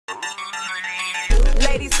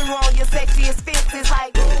ladies threw on your sexiest fits. It's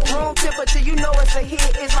like room temperature, you know it's a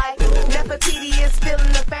hit. It's like Nefititi is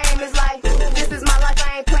feeling the fame. It's like this is my life,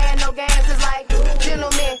 I ain't playing no games. It's like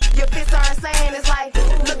gentlemen, your fits are insane. It's like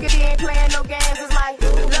look at he ain't playing no games. It's like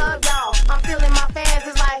love y'all, I'm feeling my fans.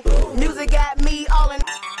 It's like music got me all in.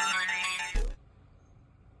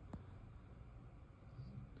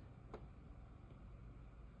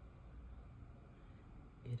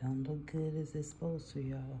 It don't look good as it's supposed to,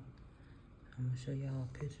 y'all. I'm gonna show y'all a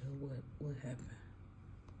picture of what happened.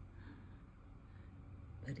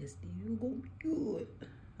 But it's still gonna be good,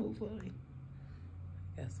 hopefully.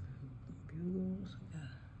 Got some bugles,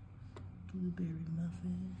 got blueberry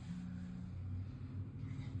muffin.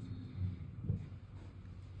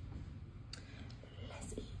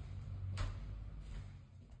 Let's eat.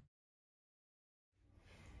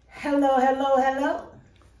 Hello, hello, hello.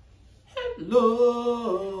 Hello.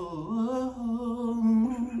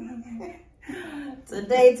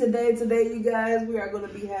 Today, you guys, we are going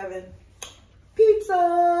to be having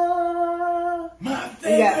pizza. My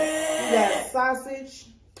favorite. We got sausage,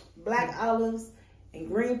 black olives, and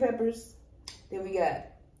green peppers. Then we got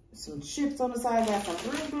some chips on the side. Got some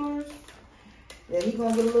green that he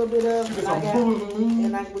gonna get a little bit of.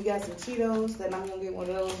 And we got some Cheetos that I'm gonna get one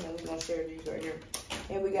of those, and we're gonna share these right here.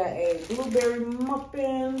 And we got a blueberry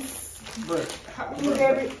muffins.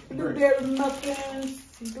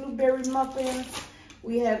 Blueberry muffins.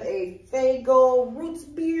 We have a Fago Roots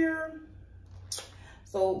beer.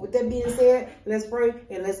 So with that being said, let's pray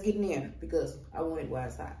and let's get in there because I want it while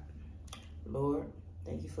it's hot. Lord,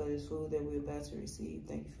 thank you for this food that we're about to receive.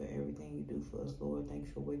 Thank you for everything you do for us, Lord. Thank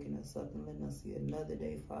you for waking us up and letting us see another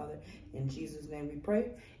day, Father. In Jesus' name we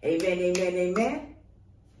pray. Amen, amen, amen.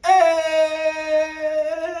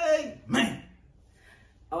 Amen.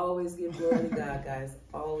 Always give glory to God, guys.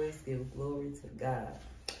 Always give glory to God.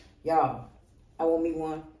 Y'all, I want me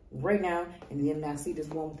one right now. And then I see this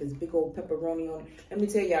one with this big old pepperoni on it. Let me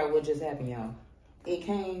tell y'all what just happened, y'all. It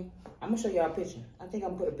came. I'm going to show y'all a picture. I think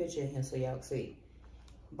I'm going to put a picture in here so y'all can see.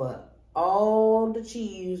 But all the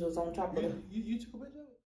cheese was on top of it. You took a picture of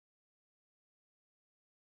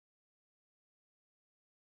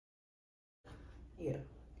it? Yeah.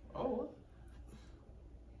 Oh.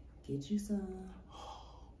 Get you some.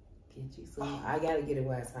 Get you some. I gotta get it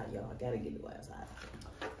while it's hot, y'all. I gotta get it while it's hot.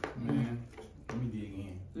 Man, let me dig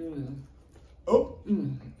in. Oh.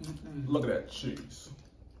 Look at that cheese.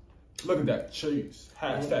 Look at that cheese.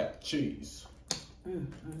 Hashtag cheese.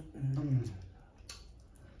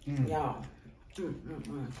 Y'all.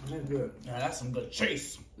 That's good. Yeah, that's some good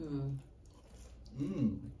cheese.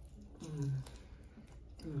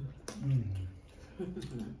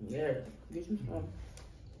 Yeah. Get you some.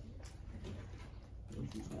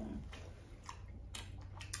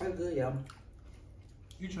 That's good, y'all.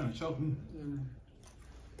 You trying to choke me?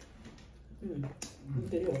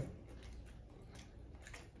 Look at here.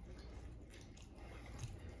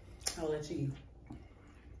 All that cheese.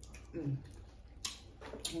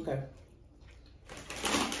 Okay.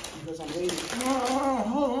 Because I'm waiting.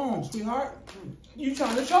 Hold on, sweetheart. You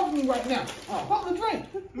trying to choke me right now? Pop the drink,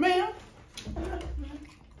 ma'am.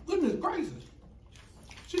 Goodness gracious.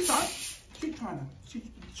 She's trying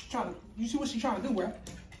to. You see what she's trying to do, right?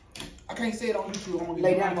 I can't say it on YouTube. I'm gonna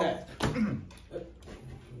lay down.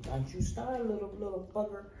 Don't you start, little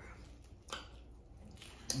bugger.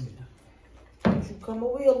 Don't you come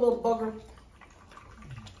over here, little bugger.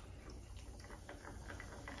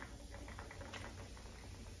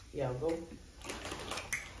 Yeah, go.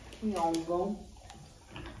 You on go.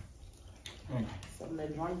 Something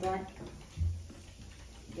that drink.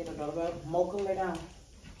 Get it out of mocha, lay down.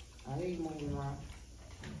 I hear you moving around.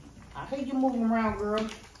 I hear you moving around, girl.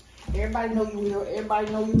 Everybody know you here.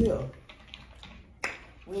 Everybody know you here.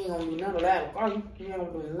 We ain't gonna do none of that, okay? We ain't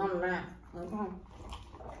gonna do none of that, okay?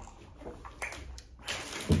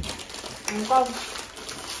 Okay?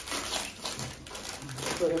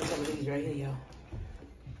 Put in some of these right here, y'all.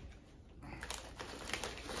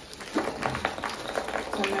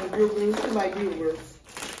 Some of them burgers. Who like burgers?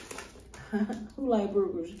 Who like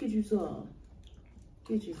burgers? Get you some.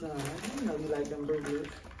 Get you some. I know you like them burgers.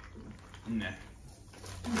 Nah.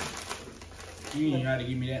 You ain't gotta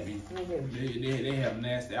give me that, man. They have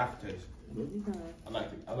nasty aftertaste. I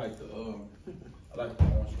like the orange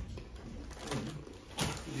ones.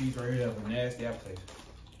 These right here have a nasty aftertaste.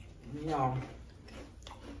 No.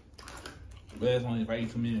 But that's only if I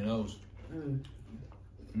eat too many of those.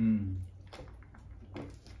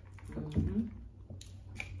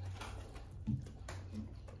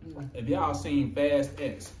 If y'all seen Fast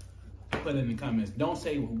X, put it in the comments. Don't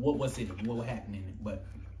say what was it, what happened in it, but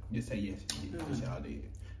just say yes. Yes, y'all did.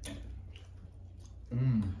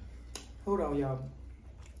 Hold on, y'all.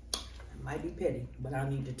 It might be petty, but I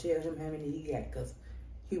need to tell him how many he got because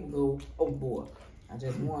he will go overboard. I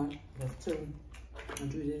just one. That's two.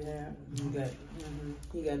 And you did have.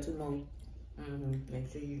 He got two more. Make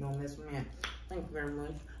sure you don't mess with me. Thank you very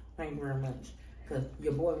much. Thank you very much. Because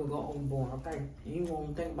your boy will go overboard, okay? And you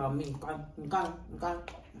won't think about me. Okay?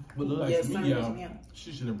 But look like Yes, me, sir, y'all. yes,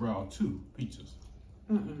 She should have brought 2 pizzas.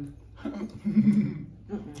 You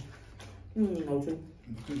know too.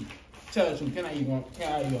 Tell the truth, can I eat one?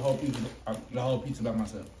 Can I eat the whole pizza by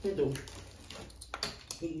myself? He do.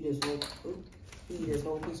 He eat this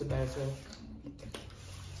whole pizza by himself.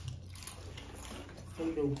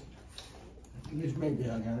 He do. Just maybe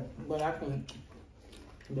I got it. But I can't.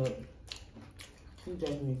 But he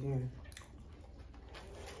definitely can.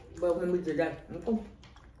 But when we did that,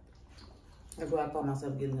 that's why I call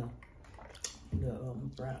myself getting the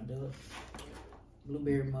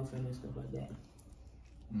blueberry muffin and stuff like that.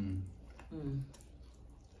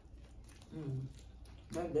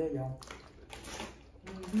 Right there, y'all.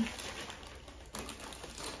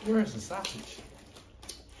 Where's the sausage?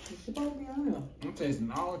 It's supposed to be on here. I'm tasting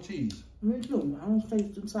all cheese. Me too. I don't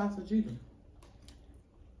taste the sausage either.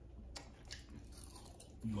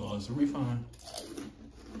 Well, it's a refund.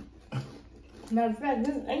 Matter of fact,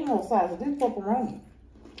 this ain't no sausage. This is pepperoni.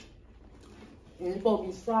 And it's supposed to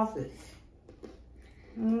be sausage.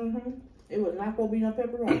 It was not supposed to be no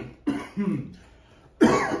pepperoni.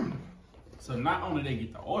 So not only they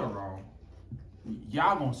get the order wrong,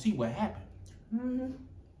 y'all gonna see what happened.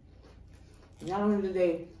 Not only did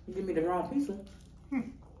they give me the wrong pizza,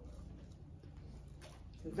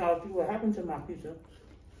 y'all see what happened to my pizza.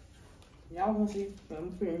 Y'all gonna see.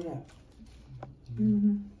 I'm figuring it out.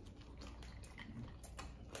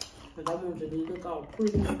 Because I want it to look all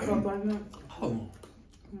pretty and stuff like that. Oh.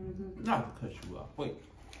 Not to cut you off. Wait.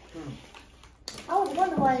 I was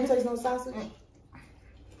wondering why I ain't taste no sausage.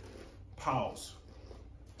 Pause.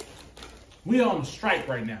 We on a strike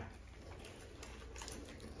right now.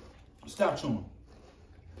 Stop chewing.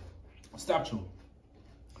 Stop chewing.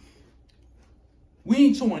 We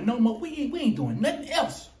ain't chewing no more. We ain't doing nothing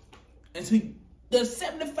else until the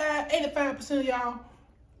 75-85% of y'all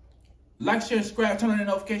like, share, subscribe, turn on the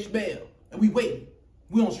notification bell, and we waiting.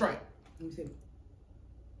 We on strike. Let me see.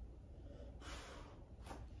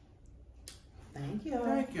 Thank you.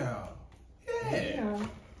 Thank y'all. Yeah. Thank y'all.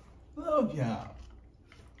 Love y'all.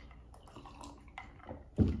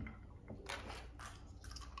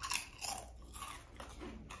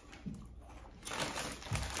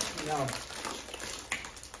 Y'all,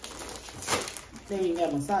 they ain't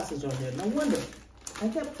got my sausage on there. No wonder. I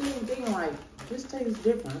kept thinking like, this tastes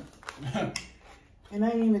different. And I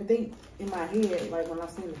didn't even think in my head, like when I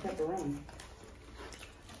seen the pepperoni.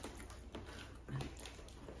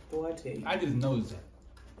 Boy, I tell you. I just noticed that.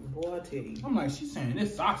 Boy, I tell you. I'm like, she's saying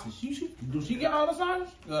this sausage. Do she get all the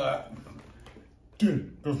sausage?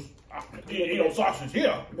 Ain't no sausage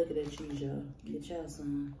here. Look at that cheese, y'all. Get y'all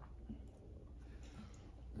some.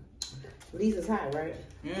 Lisa's hot, right?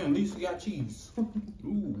 Yeah, Lisa got cheese.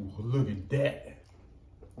 Ooh, look at that.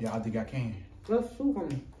 Y'all think I can? Let's soup on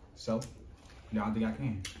me. So, y'all think I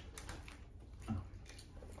can? I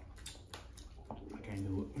can't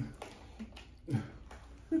do it.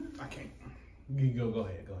 I can't. You go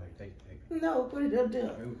ahead. Take it. No, put it up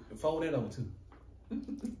there. Fold that over too.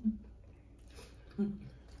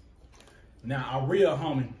 Now, a real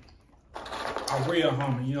homie,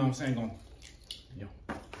 you know what I'm saying?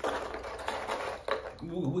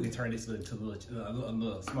 We can turn this to a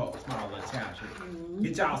little small little challenge.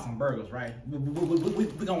 Get y'all some burgers, right? We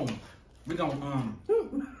gonna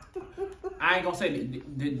I ain't gonna say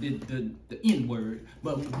the N word,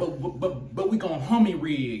 but we gonna homie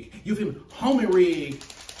rig. You feel me? Homie rig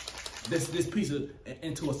this pizza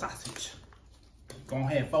into a sausage. Gonna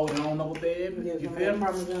have folded on over there. You feel me?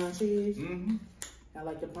 Parmesan cheese. I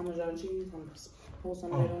like the Parmesan cheese. I'm gonna pour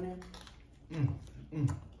some of that on there.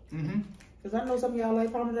 Because I know some of y'all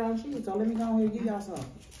like Parmesan cheese, so let me go ahead and give y'all some.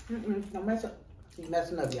 Don't mess up. He's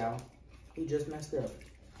messing up, y'all. He just messed up.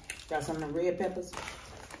 Got some of the red peppers.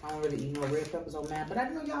 I don't really eat no red peppers on mine, but I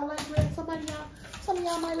know y'all like red. Some of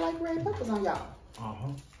y'all might like red peppers on y'all.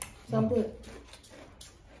 So I'm good.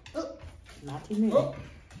 Not too many.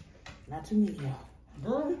 Not too many, y'all.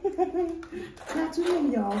 Not too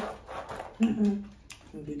many, y'all.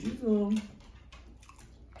 Did you some?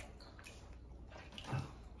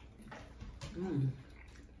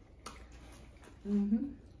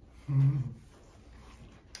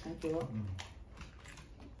 Thank you.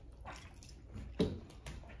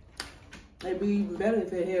 It'd be even better if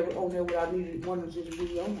they had on there what I needed, wanted to just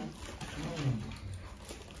be on there.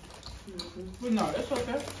 But no, it's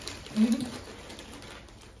okay. Mm-hmm.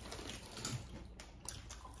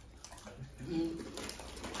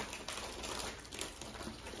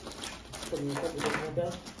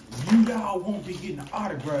 You y'all won't be getting an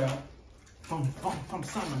autograph from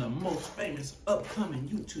some of the most famous upcoming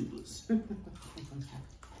YouTubers.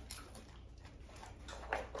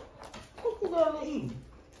 What you gonna eat?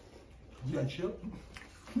 You got chip?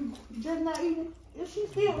 Just not eating? Is she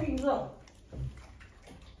still eating something?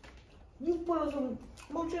 You put some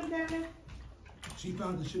more chips down there? She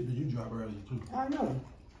found the chip that you dropped earlier too. I know.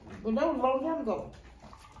 But that was a long time ago.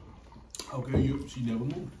 Okay, she never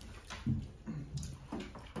moved.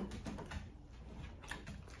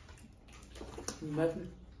 You messing?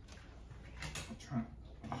 I'm trying.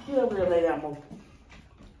 Get over there, lay down, Mo.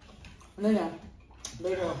 Lay down.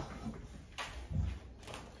 Lay down.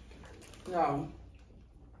 No.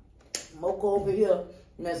 Mocha over here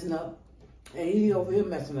messing up. And he over here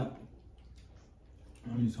messing up.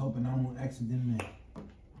 I'm just hoping I won't accidentally.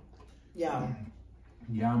 Yeah.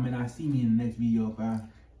 Y'all may not see me in the next video if I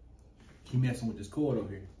keep messing with this cord over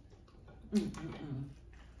here.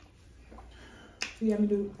 See how me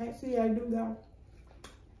do? See how I do that?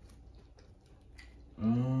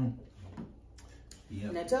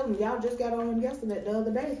 Yeah. Now tell them y'all just got on him yesterday, the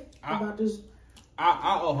other day about this.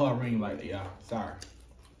 I owe her a ring like that, y'all. Sorry.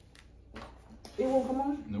 It won't come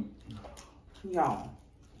on? Nope. Y'all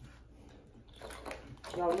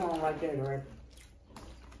don't like that, right?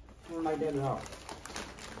 I don't like that at all.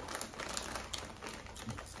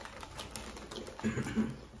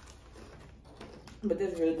 But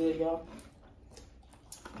this is really good, y'all.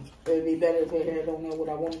 It'd be better if it had on there what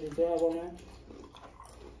I wanted it to have on there.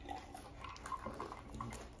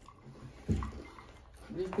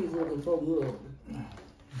 This piece looking so good.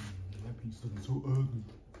 That piece looking so ugly.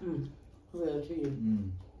 Look at that cheese.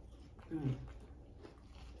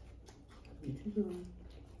 What you doing?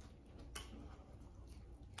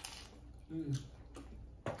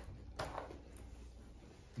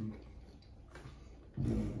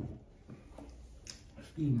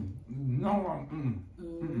 Excuse me. No,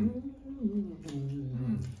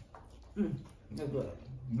 That's good.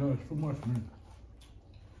 no, it's too much for me.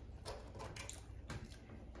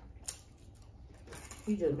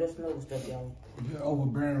 He just best knows stuff, y'all. You're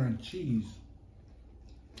overbearing cheese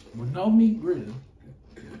with no meat, really.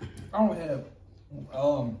 I only have,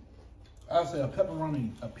 I'll say a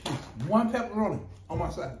pepperoni a piece. One pepperoni on my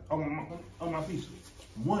side, on my piece.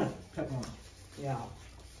 One pepperoni. Yeah.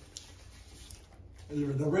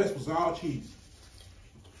 And the rest was all cheese.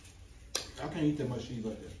 I can't eat that much cheese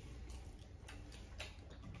like that.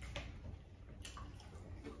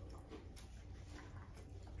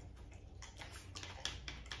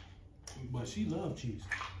 But she loves cheese.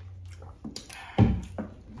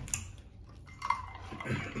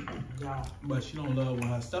 Yeah. But she don't love when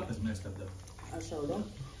her stuff is messed up though. I showed them.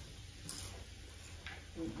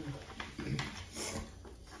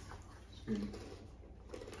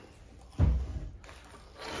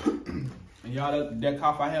 And y'all, that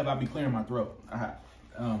cough I have, I be clearing my throat.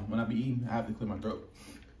 When I be eating, I have to clear my throat.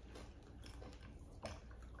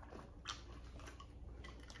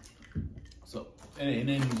 So, and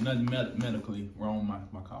then nothing medically wrong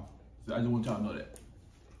with my cough. So I just want y'all to know that.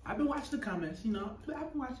 I've been watching the comments, you know.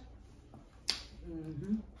 I've been watching.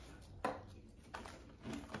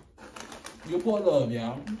 Your poor love,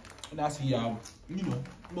 y'all. And I see y'all, you know,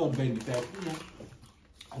 motivating the fact, you know,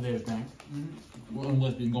 of everything. Well,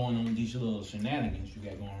 what's been going on with these little shenanigans you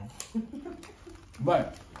got going on.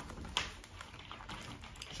 But,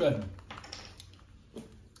 trust me.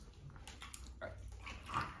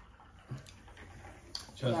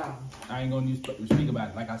 Trust me. I ain't gonna need to speak about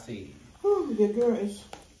it, like I said. Whew, the girl is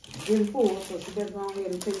getting full, so she better go ahead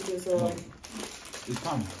and take this, it's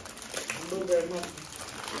coming. a little bit more.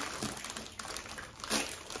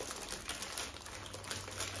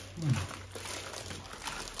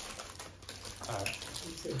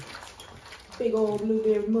 Let's see. Big old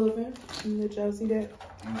blueberry muffin. Let y'all see that?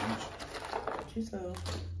 What you saw.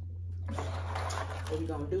 What we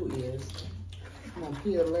gonna do is, I'm gonna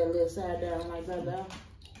peel that little side down like that there.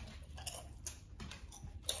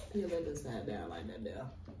 Peel that little side down like that there.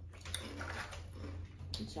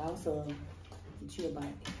 Get y'all some. Get you a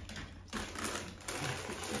bite.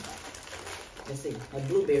 Let's see. A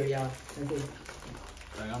blueberry, y'all. Let's see.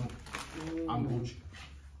 I'm Gucci.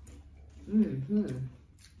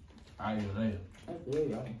 I eat it. That's good,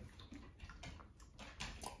 y'all.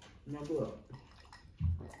 Now good.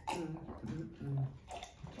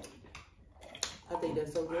 I think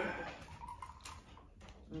that's so good.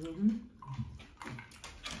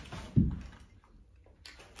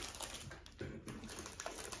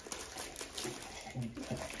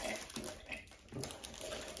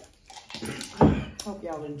 Hope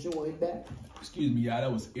y'all enjoyed that. Excuse me, y'all.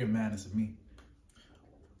 That was ear madness of me.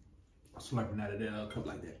 Slurping out of that cup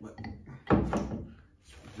like that, but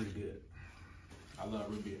it's pretty good. I love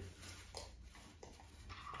root beer.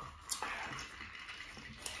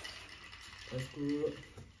 That's good.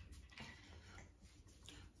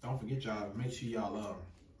 Don't forget, y'all. Make sure y'all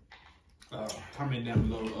comment down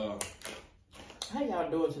below. How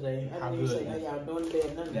y'all doing today? I didn't even say how y'all doing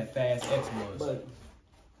today. None of that Fast X was. But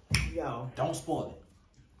y'all, don't spoil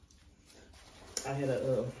it. I had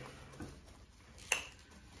a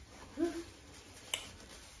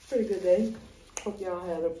pretty good day. Hope y'all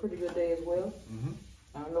had a pretty good day as well.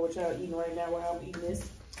 I don't know what y'all eating right now while I'm eating this.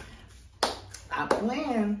 I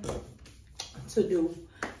plan to do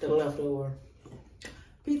the leftover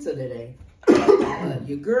pizza today.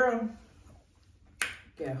 Your girl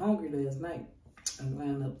got hungry last night and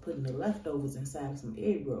wound up putting the leftovers inside of some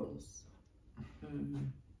egg rolls.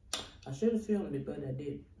 I should have filmed it, but I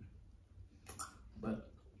didn't. But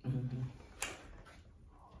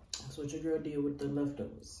that's what your girl did with the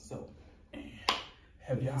leftovers. So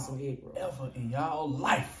have y'all some egg rolls ever in y'all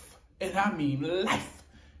life, and I mean life,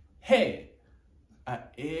 had an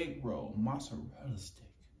egg roll mozzarella stick?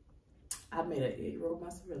 I made an egg roll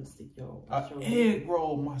mozzarella stick, y'all. An egg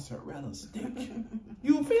roll mozzarella stick.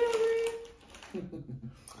 You feel me?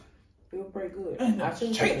 Feel pretty good. And I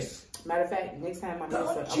should try it. Matter of fact, next time I'm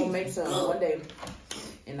gonna make some one day,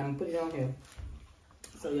 and I'm gonna put it on here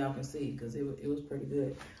so y'all can see, because it was pretty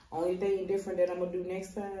good. Only thing different that I'm gonna do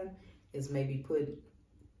next time is maybe put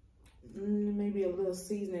maybe a little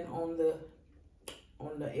seasoning on the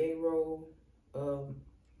egg roll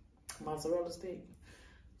mozzarella stick,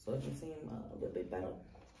 so it can seem a little bit better.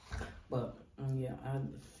 But yeah, a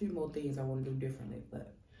few more things I want to do differently,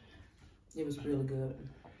 but it was really good.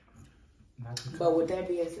 But with that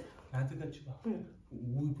being said, not to cut you off,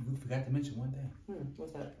 we forgot to mention one thing.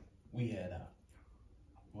 What's that? We had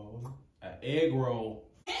an egg roll.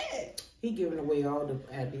 He giving away all the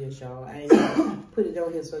ideas, y'all. I ain't gonna put it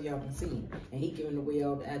on here so y'all can see. And he giving away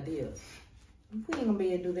all the ideas. We ain't gonna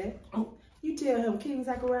be able to do that. Oh. You tell him, King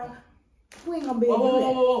Zachariah, we ain't gonna be able to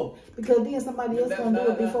do that. Because then somebody else gonna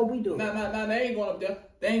do it before we do it. No, they ain't going up there.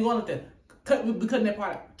 They ain't going up there. We're cutting that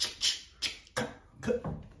part out. Cut.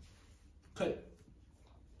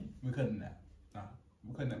 We're cutting that. Nah,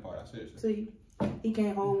 we're cutting that part out, seriously. See, he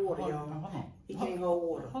can't hold water, y'all. Hold on. He can't hold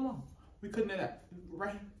water. Hold on. We're cutting that out.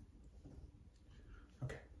 Right here.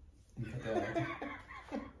 Okay. We cut that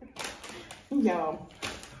out. Y'all,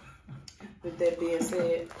 with that being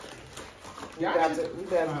said, we got to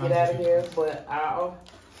get out of here. But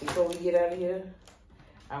before we get out of here,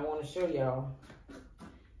 I want to show y'all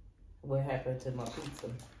what happened to my pizza.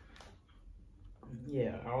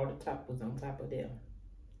 Yeah, all the top was on top of there.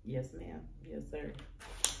 Yes, ma'am. Yes, sir.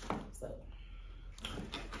 So,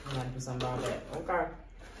 I'm going to do something about that. Okay.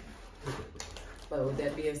 But with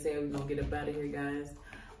that being said, we're going to get up out of here, guys.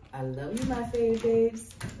 I love you, my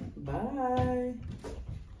Favbabes. Bye.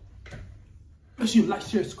 Make sure you like,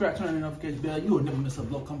 share, subscribe, turn on the notification bell. You will never miss a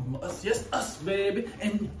vlog coming from us. Yes, us, baby.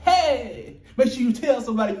 And hey, make sure you tell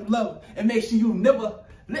somebody you love them. And make sure you never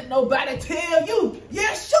let nobody tell you,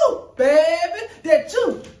 yes, you, baby, that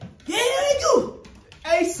you, yeah, you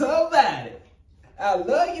ain't somebody. I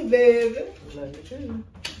love you, baby. Love you, too.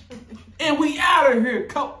 And we out of here,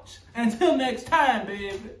 coach. Until next time,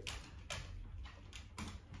 baby.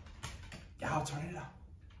 Y'all turn it off.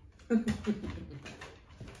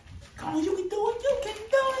 Come on, you can do it. You can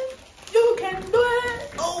do it. You can do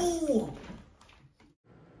it. Oh.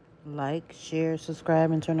 Like, share,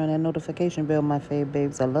 subscribe, and turn on that notification bell, my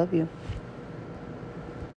Favbabes. I love you.